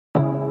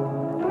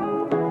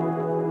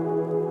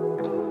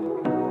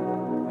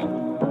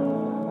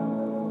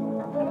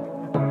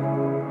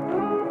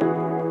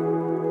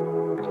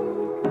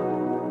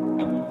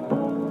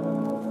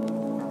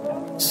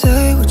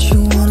what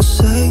you wanna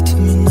say to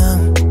me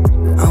now.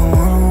 I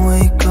wanna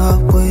wake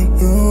up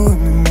with you in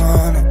the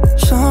morning.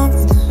 Show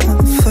me there's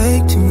nothing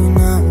fake to me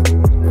now.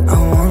 I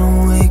wanna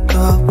wake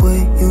up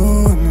with you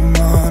in the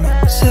morning.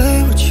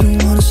 Say what you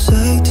wanna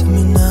say to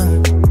me now.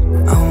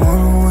 I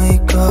wanna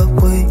wake up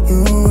with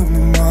you in the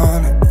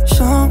morning.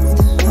 Show me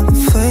there's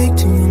nothing fake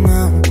to me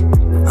now.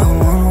 I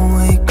wanna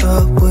wake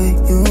up with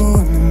you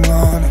in the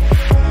morning.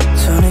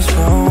 Turn this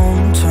room,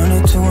 turn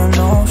it to an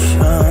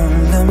ocean.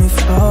 Let me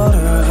float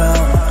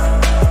around.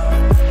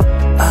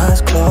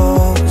 Eyes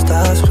closed,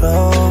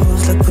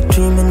 like we're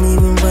dreaming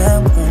even when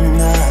we're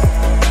not.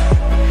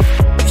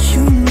 But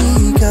you and me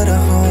got a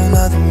whole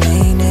other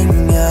meaning,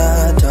 I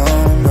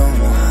don't know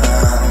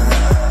how.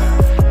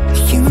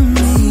 You and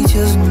me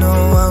just know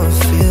how it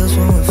feels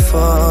when we're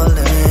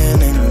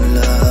falling in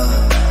love.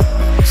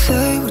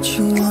 Say what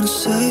you wanna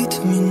say to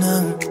me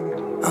now.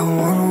 I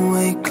wanna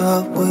wake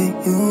up with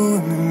you